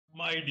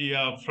My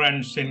dear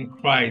friends in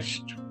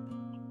Christ,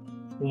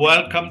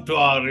 welcome to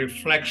our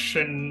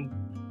reflection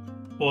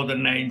for the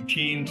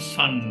 19th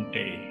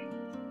Sunday.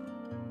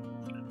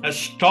 A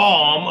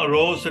storm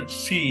arose at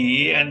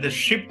sea and the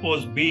ship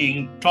was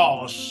being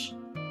tossed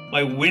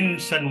by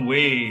winds and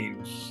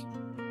waves.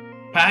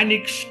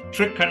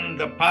 Panic-stricken,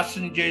 the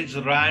passengers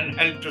ran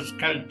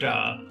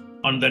helter-skelter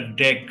on the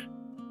deck,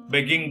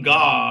 begging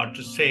God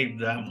to save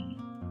them.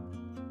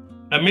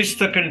 Amidst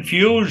the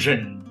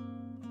confusion,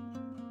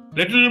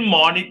 little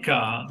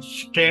Monica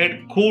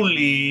stared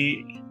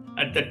coolly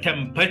at the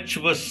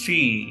tempestuous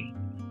sea.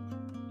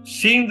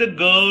 Seeing the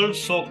girl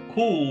so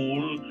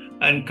cool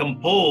and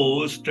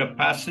composed, a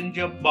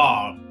passenger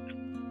barked,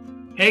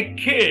 "Hey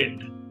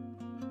kid,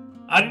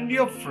 aren't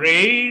you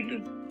afraid?"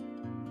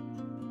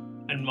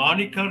 And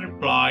Monica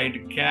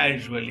replied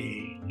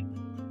casually,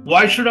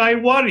 "Why should I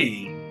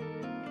worry?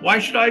 Why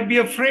should I be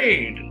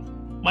afraid?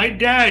 My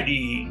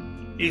daddy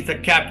is the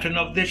captain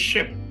of this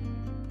ship."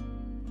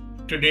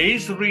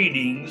 Today's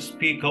readings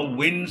speak of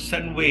winds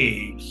and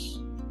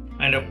waves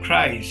and of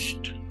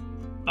Christ,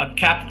 a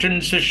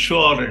captain's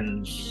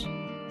assurance,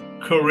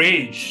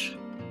 courage,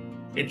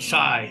 its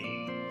I.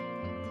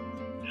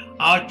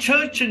 Our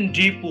church in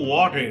deep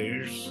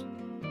waters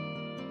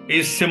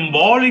is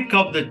symbolic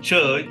of the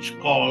church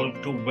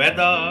called to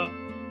weather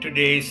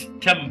today's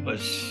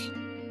tempests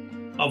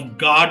of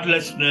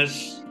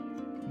godlessness,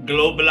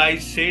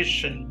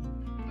 globalization,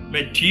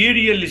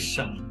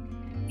 materialism,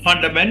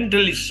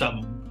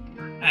 fundamentalism,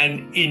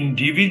 and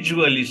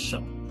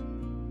individualism.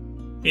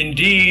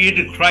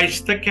 Indeed,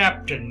 Christ the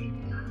Captain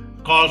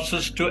calls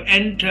us to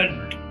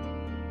enter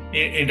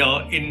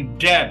in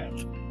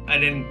depth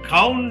and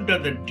encounter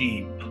the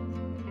deep.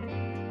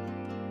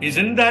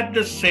 Isn't that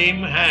the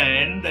same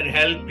hand that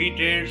held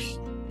Peter's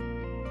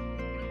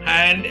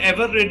hand,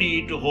 ever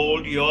ready to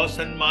hold yours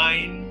and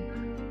mine?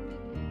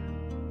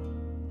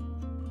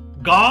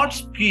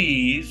 God's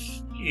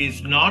peace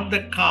is not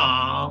the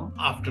calm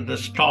after the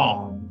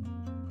storm.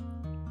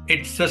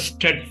 It's the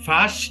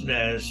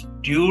steadfastness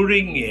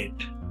during it.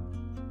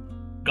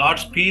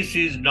 God's peace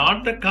is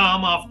not the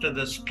calm after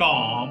the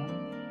storm.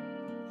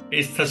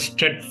 It's the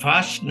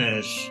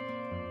steadfastness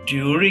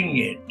during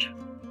it.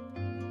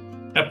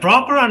 A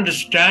proper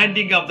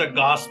understanding of the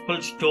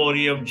gospel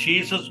story of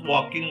Jesus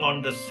walking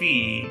on the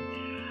sea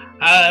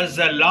has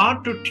a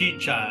lot to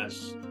teach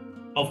us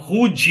of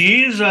who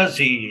Jesus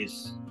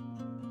is.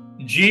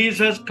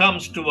 Jesus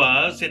comes to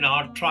us in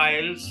our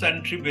trials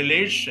and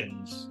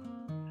tribulations.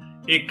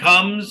 He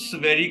comes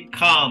very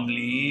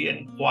calmly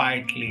and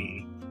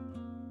quietly.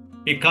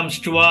 He comes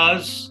to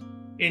us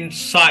in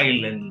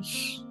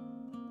silence.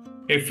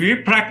 If we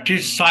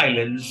practice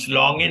silence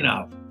long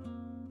enough,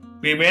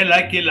 we may,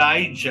 like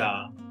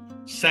Elijah,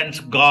 sense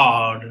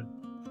God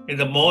in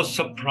the most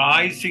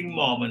surprising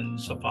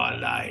moments of our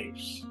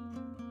lives.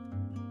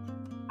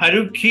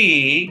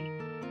 Haruki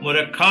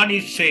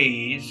Murakami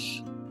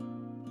says,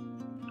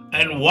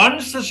 "And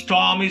once the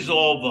storm is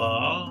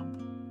over,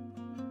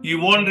 you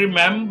won't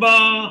remember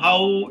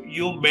how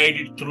you made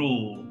it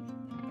through,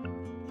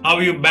 how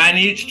you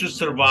managed to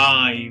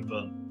survive.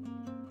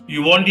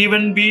 You won't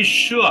even be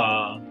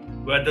sure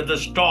whether the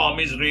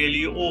storm is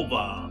really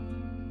over.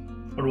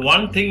 But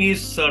one thing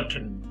is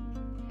certain,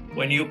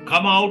 when you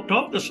come out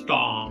of the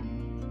storm,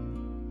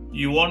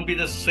 you won't be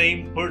the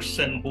same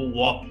person who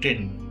walked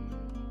in."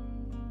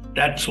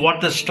 That's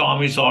what the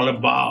storm is all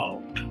about.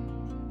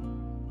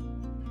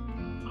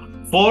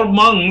 4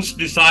 monks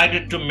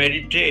decided to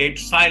meditate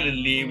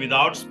silently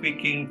without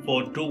speaking for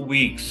 2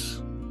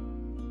 weeks.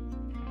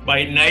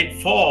 By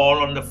nightfall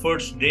on the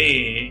first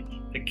day,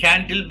 the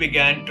candle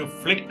began to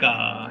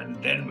flicker and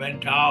then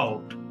went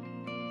out.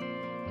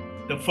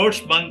 The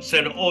first monk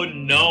said, "Oh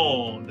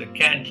no, the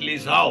candle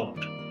is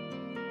out."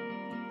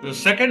 The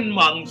second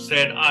monk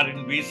said,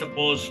 "Aren't we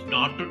supposed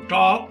not to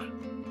talk?"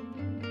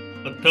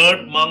 The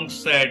third monk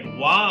said,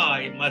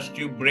 "Why must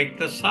you break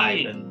the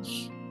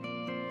silence?"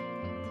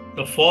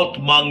 The fourth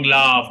monk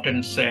laughed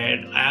and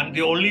said, "I am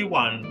the only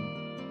one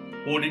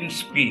who didn't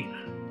speak."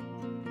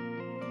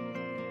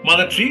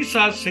 Mother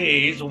Teresa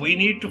says we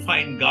need to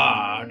find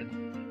God,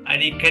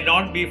 and He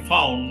cannot be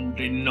found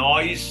in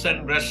noise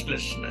and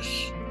restlessness.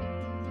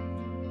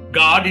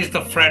 God is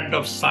the friend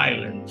of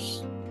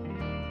silence.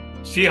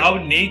 See how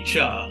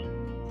nature,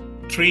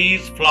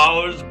 trees,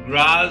 flowers,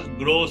 grass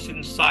grows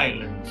in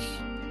silence.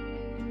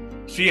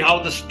 See how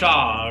the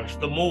stars,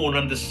 the moon,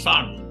 and the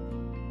sun,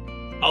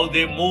 how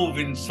they move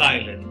in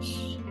silence.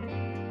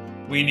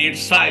 We need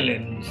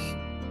silence,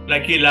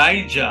 like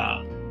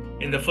Elijah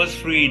in the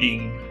first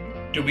reading,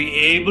 to be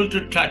able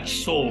to touch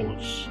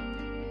souls.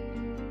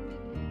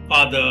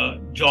 Father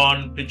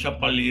John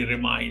Pichapalli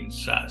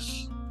reminds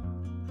us.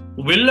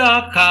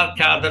 Villa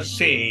Karkadar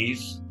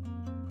says,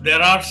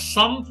 "There are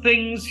some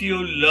things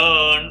you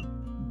learn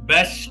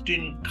best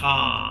in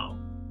calm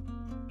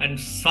and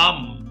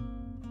some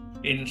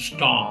in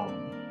storm."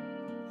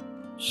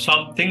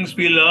 Some things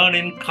we learn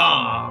in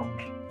calm,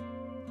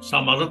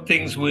 some other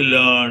things we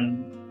learn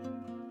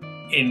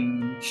in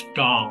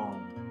storm.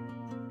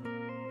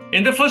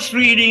 In the first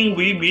reading,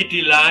 we meet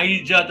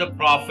Elijah the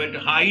prophet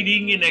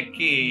hiding in a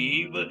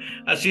cave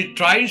as he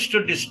tries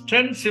to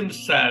distance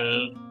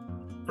himself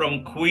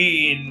from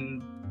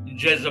Queen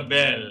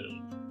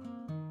Jezebel.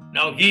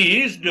 Now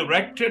he is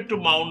directed to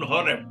Mount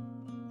Horeb,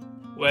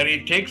 where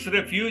he takes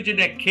refuge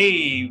in a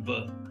cave.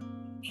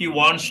 He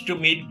wants to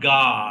meet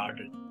God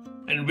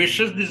and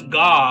wishes this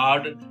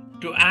God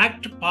to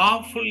act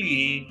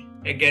powerfully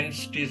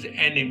against his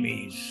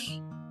enemies.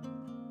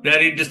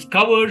 There he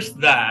discovers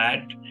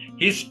that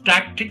his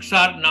tactics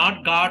are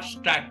not God's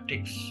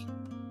tactics.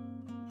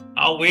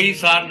 Our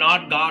ways are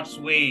not God's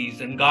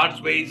ways, and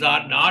God's ways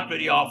are not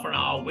very often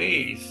our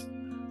ways.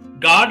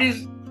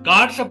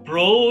 God's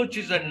approach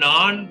is a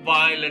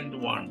non-violent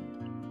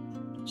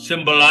one,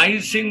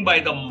 symbolizing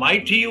by the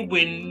mighty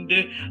wind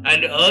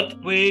and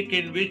earthquake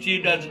in which he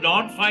does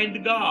not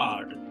find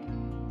God.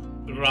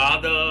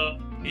 Rather,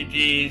 it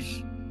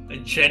is a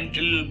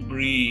gentle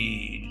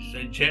breeze,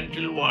 a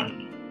gentle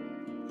one,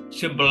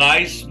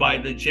 symbolized by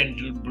the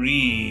gentle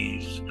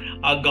breeze.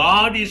 Our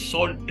God is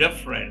so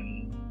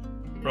different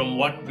from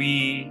what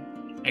we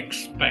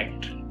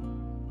expect.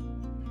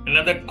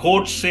 Another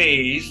quote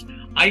says,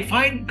 "I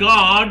find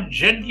God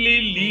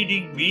gently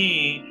leading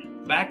me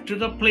back to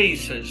the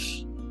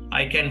places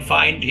I can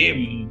find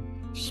Him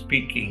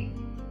speaking."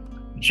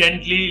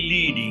 Gently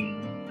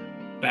leading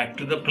back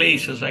to the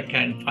places I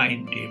can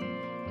find Him.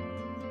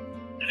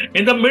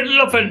 In the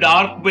middle of a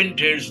dark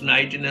winter's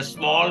night in a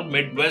small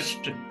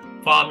Midwest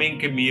farming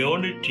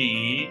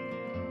community,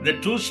 the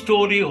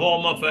two-story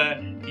home of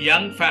a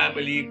young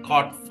family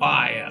caught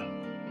fire.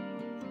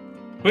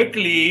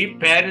 Quickly,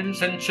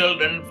 parents and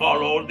children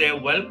followed their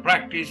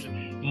well-practiced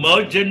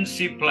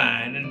emergency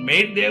plan and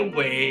made their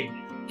way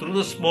through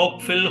the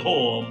smoke-filled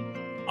home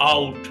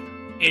out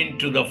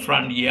into the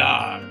front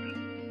yard.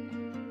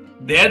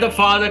 There the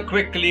father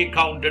quickly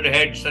counted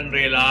heads and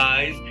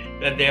realized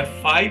that their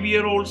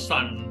 5-year-old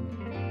son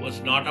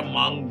was not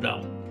among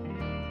them.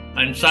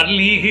 And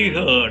suddenly he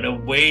heard a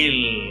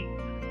wail,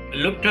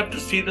 looked up to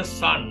see the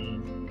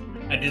son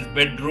at his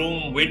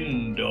bedroom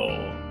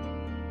window,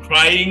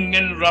 crying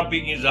and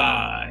rubbing his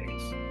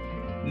eyes.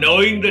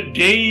 Knowing the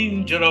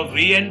danger of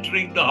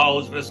re-entering the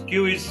house to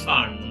rescue his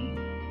son,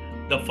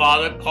 the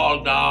father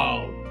called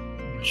out,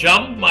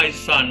 "Jump, my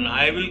son,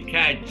 I will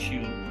catch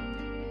you."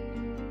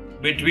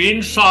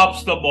 Between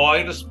sobs, the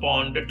boy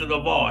responded to the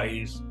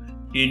voice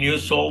he knew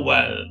so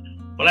well,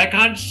 "But I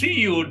can't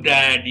see you,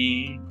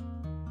 Daddy."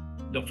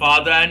 The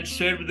father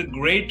answered with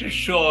great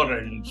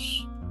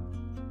assurance,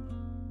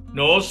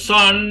 "No,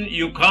 son,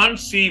 you can't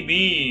see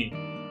me,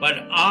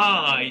 but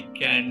I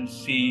can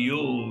see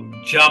you.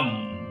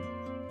 Jump."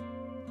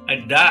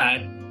 At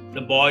that,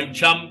 the boy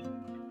jumped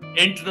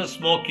into the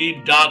smoky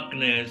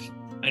darkness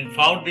and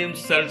found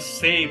himself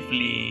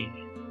safely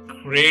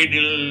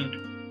cradled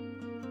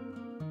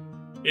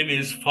in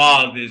his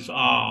father's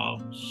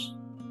arms.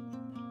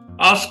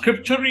 Our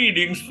scripture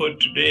readings for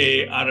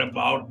today are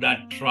about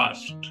that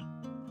trusting,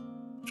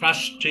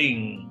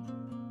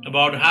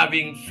 about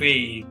having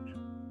faith,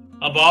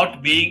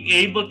 about being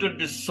able to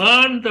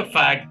discern the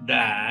fact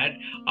that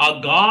our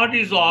God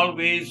is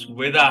always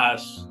with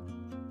us,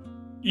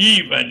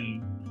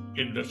 even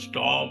in the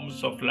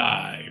storms of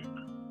life.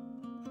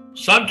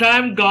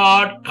 Sometimes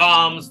God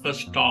calms the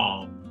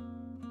storm,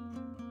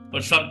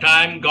 but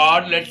sometimes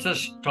God lets the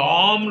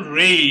storm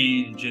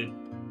rage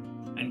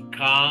and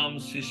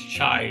calms his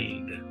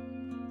child.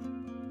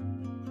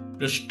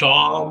 The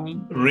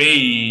storm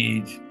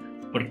rages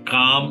but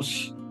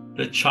calms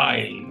the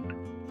child.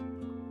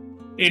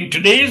 In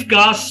today's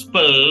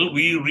gospel,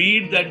 we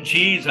read that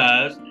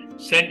Jesus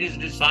sent his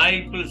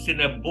disciples in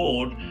a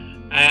boat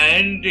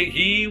and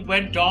he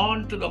went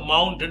on to the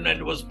mountain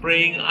and was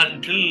praying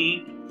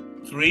until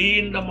 3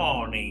 in the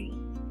morning.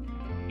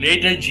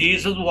 Later,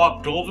 Jesus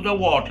walked over the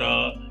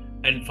water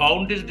and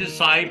found his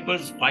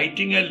disciples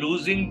fighting a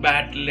losing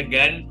battle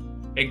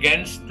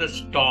against the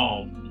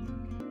storm.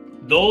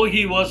 Though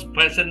he was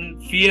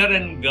present, fear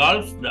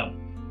engulfed them.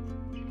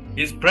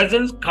 His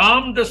presence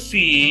calmed the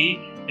sea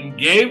and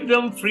gave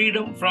them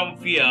freedom from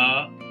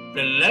fear.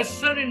 The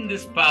lesson in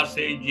this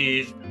passage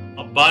is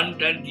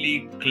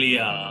abundantly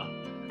clear.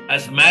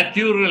 As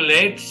Matthew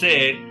relates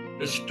it,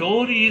 the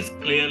story is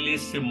clearly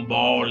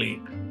symbolic.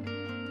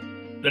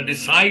 The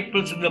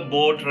disciples in the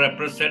boat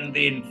represent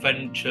the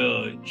infant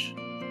church.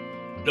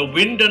 The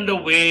wind and the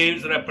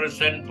waves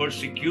represent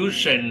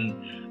persecution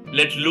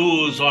let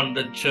loose on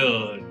the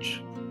church.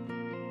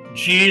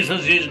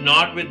 Jesus is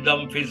not with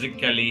them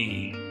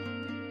physically.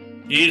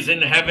 He is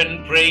in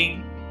heaven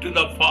praying to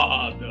the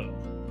Father.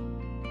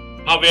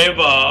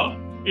 However,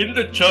 in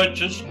the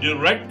church's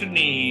direct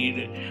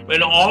need,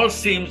 when all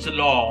seems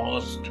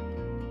lost,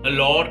 the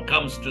Lord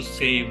comes to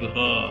save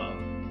her.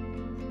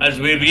 As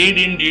we read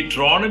in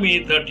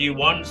Deuteronomy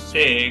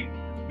 31:6,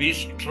 "Be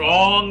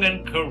strong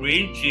and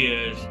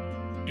courageous.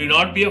 Do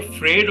not be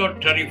afraid or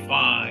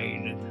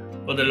terrified,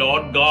 for the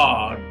Lord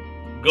God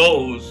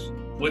goes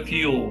with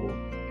you.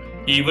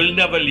 He will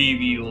never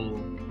leave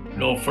you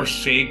nor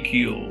forsake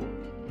you."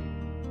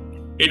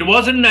 It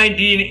was in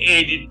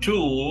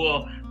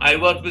 1982, I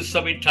was with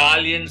some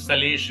Italian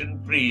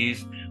Salesian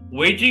priests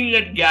waiting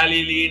at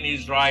Galilee in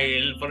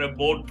Israel for a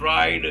boat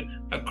ride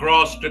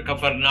across to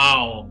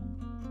Capernaum.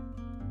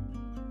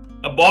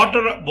 A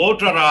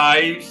boat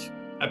arrives,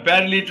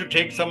 apparently to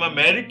take some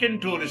American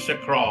tourists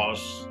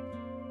across.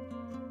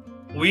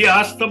 We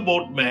asked the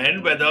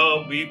boatman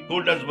whether we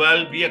could as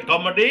well be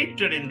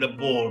accommodated in the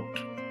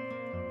boat.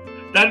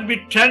 That'd be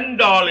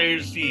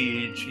 $10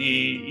 each,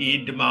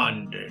 he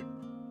demanded.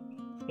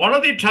 One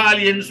of the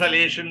Italian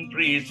Salesian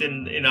priests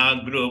in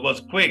our group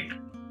was quick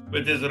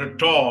with his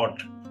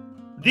retort.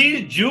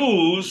 These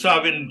Jews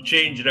haven't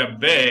changed a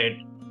bit.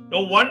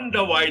 No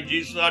wonder why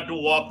Jesus had to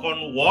walk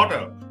on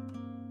water.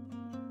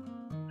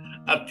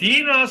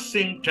 Athena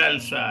Singh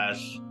tells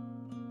us,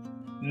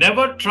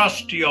 never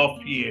trust your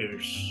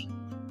fears.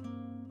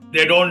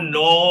 They don't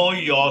know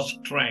your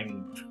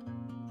strength.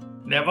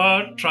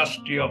 Never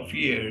trust your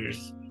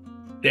fears.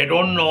 They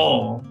don't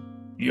know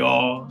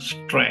your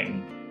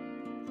strength.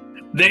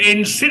 The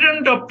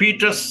incident of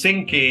Peter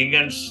sinking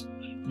and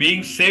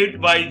being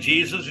saved by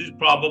Jesus is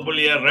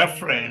probably a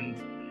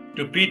reference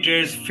to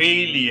Peter's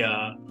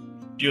failure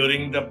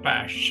during the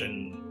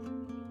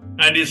Passion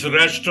and his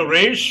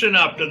restoration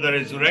after the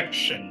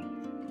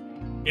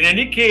resurrection. In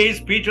any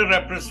case, Peter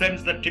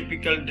represents the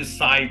typical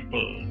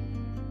disciple,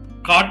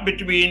 caught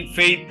between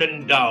faith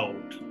and doubt.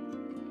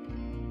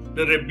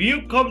 The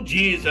rebuke of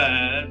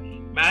Jesus,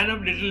 man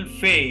of little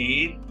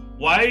faith,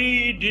 why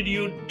did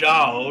you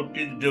doubt,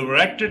 is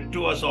directed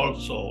to us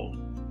also,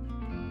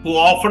 who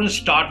often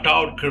start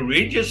out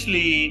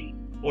courageously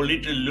only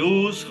to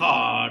lose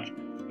heart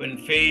when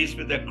faced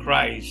with a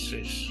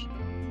crisis.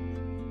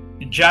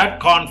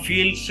 Jack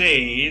Confield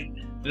says,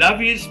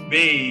 love is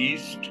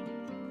based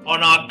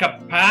on our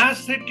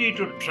capacity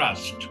to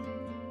trust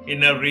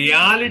in a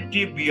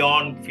reality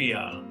beyond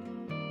fear,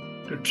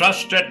 to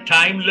trust a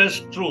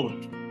timeless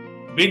truth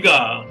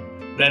bigger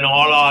than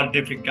all our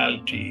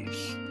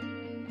difficulties,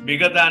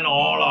 bigger than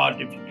all our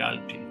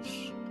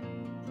difficulties.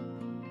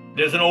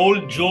 There's an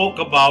old joke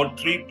about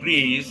three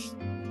priests,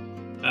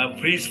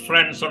 priest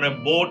friends on a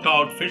boat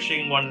out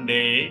fishing one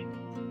day.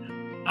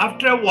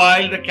 After a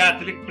while, the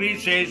Catholic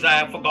priest says, I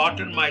have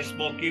forgotten my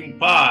smoking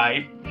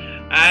pipe,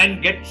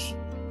 and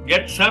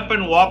gets up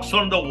and walks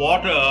on the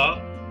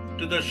water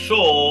to the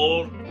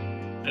shore,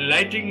 and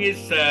lighting his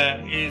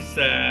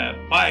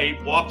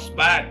pipe, walks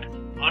back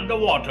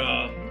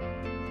underwater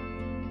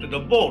to the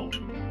boat.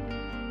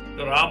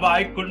 The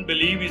rabbi couldn't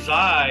believe his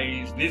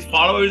eyes. These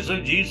followers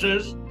of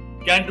Jesus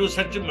can do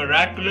such a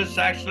miraculous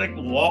act like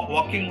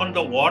walking on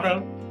the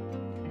water.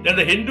 Then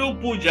the Hindu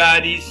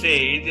pujari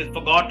says he's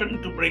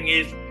forgotten to bring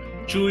his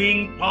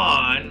chewing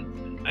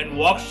pan and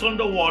walks on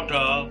the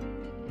water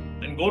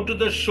and go to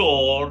the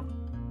shore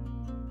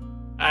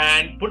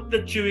and put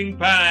the chewing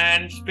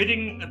pan,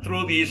 spitting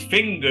through his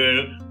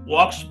finger,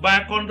 walks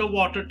back on the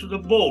water to the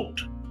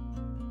boat.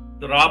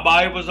 The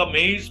rabbi was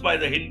amazed by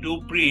the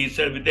Hindu priests,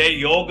 and with their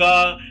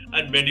yoga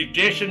and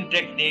meditation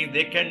technique,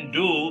 they can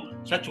do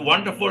such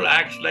wonderful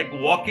acts like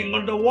walking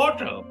on the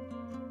water.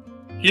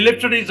 He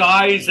lifted his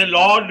eyes and,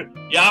 Lord,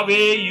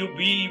 Yahweh,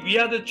 we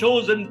are the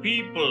chosen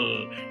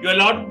people. You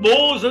allowed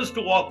Moses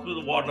to walk through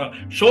the water.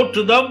 Show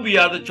to them we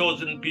are the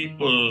chosen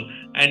people.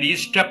 And he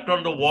stepped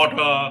on the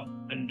water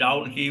and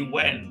down he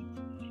went.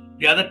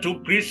 The other two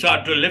priests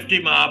had to lift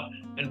him up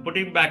and put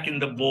him back in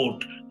the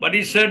boat. But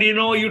he said,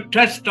 you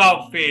test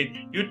our faith.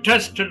 You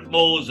tested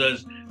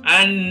Moses.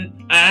 And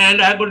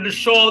I'm going to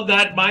show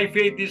that my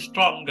faith is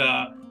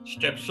stronger.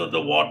 Steps on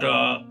the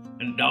water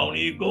and down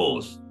he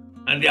goes.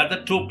 And the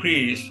other two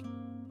priests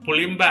pull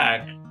him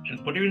back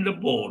and put him in the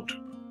boat.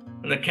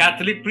 And the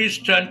Catholic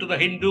priest turned to the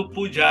Hindu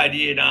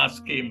pujari and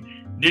asked him,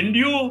 Didn't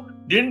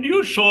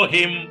you show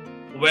him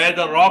where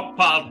the rock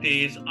path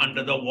is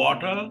under the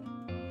water?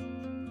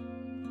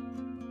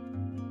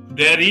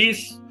 There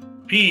is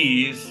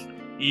peace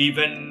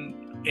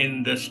even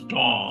in the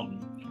storm.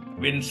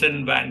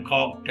 Vincent van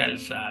Gogh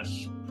tells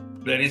us,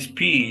 there is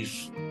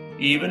peace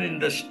even in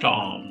the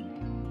storm.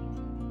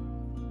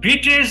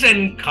 Peter's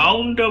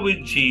encounter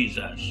with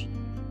Jesus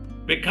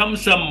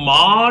becomes a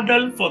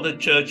model for the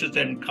church's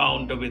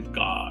encounter with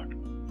God.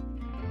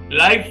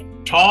 Life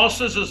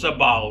tosses us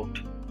about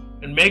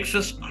and makes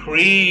us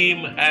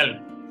scream help.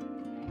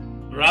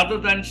 Rather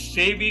than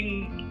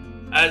saving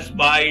us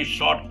by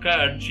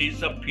shortcut,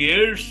 Jesus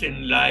appears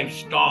in life's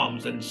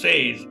storms and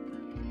says,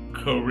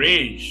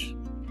 courage,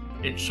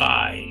 it's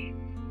I.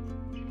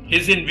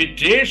 His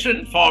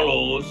invitation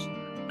follows,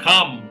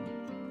 come.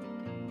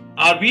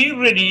 Are we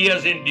ready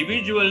as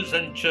individuals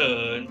and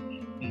church,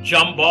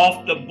 jump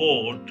off the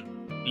boat,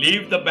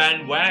 leave the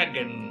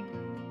bandwagon,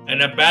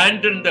 and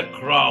abandon the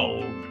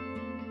crowd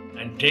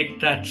and take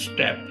that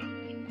step?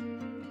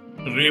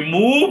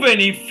 Remove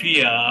any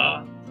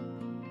fear,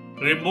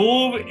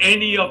 remove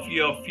any of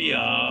your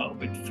fear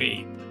with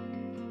faith.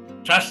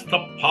 Trust the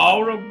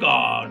power of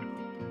God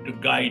to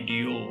guide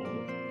you.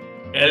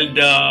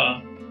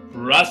 Elder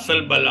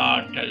Russell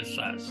Ballard tells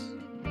us.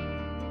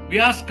 We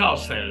ask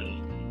ourselves,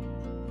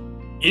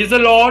 Is the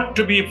Lord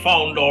to be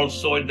found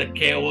also in the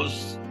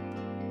chaos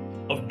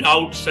of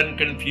doubts and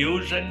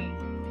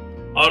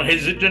confusion or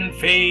hesitant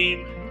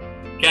faith?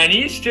 Can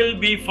He still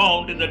be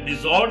found in the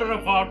disorder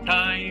of our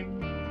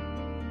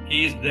time?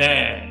 He is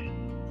there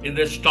in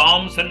the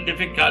storms and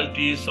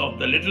difficulties of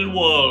the little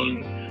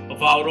world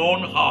of our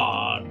own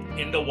heart,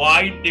 in the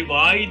wide,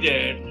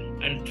 divided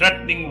and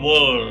threatening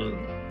world.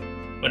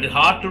 But it's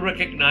hard to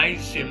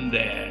recognize Him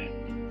there.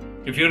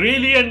 If you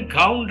really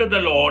encounter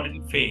the Lord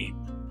in faith,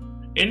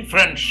 in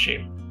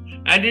friendship,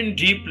 and in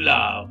deep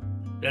love,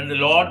 then the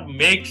Lord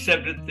makes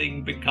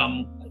everything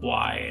become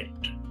quiet.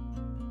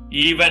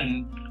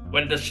 Even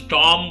when the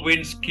storm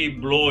winds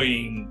keep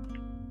blowing,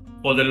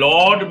 for the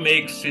Lord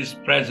makes His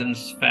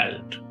presence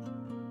felt.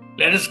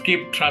 Let us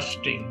keep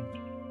trusting,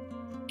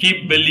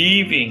 keep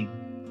believing,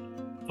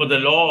 for the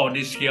Lord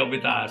is here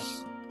with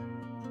us.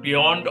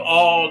 Beyond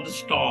all the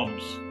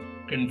storms,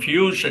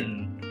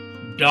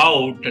 confusion,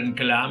 doubt, and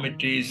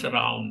calamities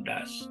around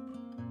us,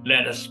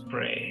 let us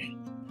pray.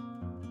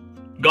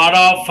 God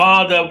our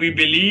Father, we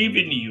believe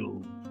in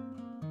You,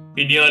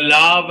 in Your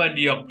love and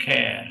Your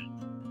care.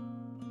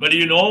 But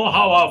You know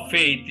how our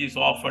faith is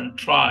often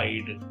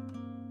tried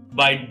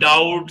by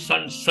doubts,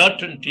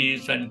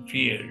 uncertainties, and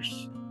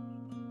fears.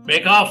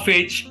 Make our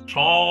faith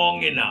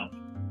strong enough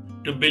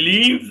to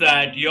believe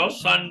that Your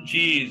Son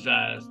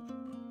Jesus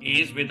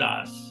is with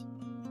us,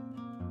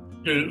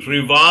 to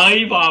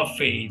revive our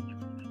faith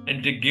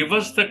and to give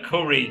us the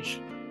courage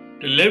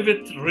to live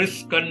with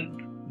risk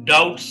and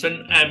doubts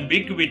and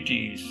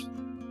ambiguities,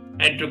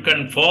 and to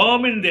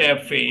confirm in their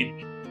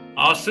faith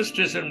our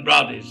sisters and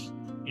brothers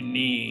in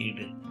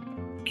need.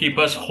 Keep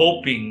us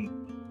hoping,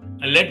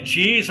 and let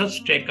Jesus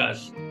take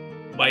us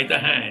by the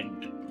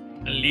hand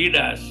and lead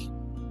us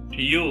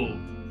to You,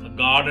 the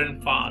God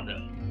and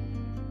Father,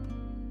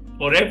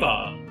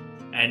 forever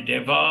and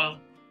ever.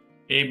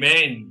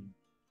 Amen.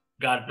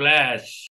 God bless.